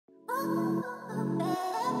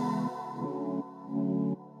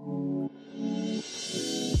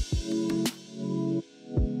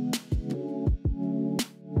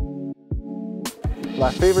My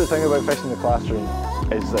favourite thing about fishing in the classroom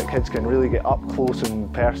is that kids can really get up close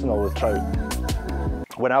and personal with trout.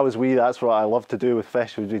 When I was wee, that's what I loved to do with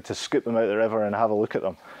fish, would be to scoop them out of the river and have a look at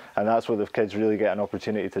them. And that's what the kids really get an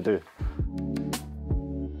opportunity to do.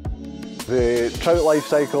 The trout life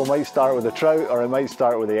cycle might start with a trout or it might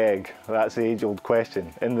start with the egg. That's the age-old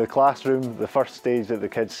question. In the classroom, the first stage that the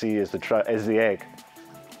kids see is the egg.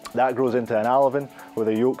 That grows into an alevin with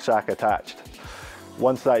a yolk sac attached.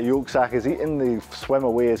 Once that yolk sac is eaten, they swim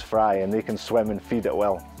away as fry and they can swim and feed it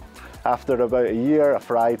well. After about a year, a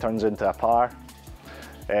fry turns into a par,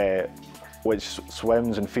 which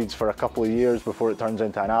swims and feeds for a couple of years before it turns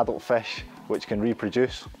into an adult fish, which can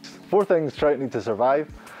reproduce. 4 things trout need to survive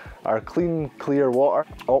are clean, clear water,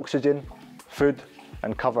 oxygen, food,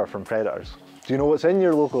 and cover from predators. Do you know what's in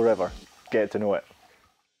your local river? Get to know it.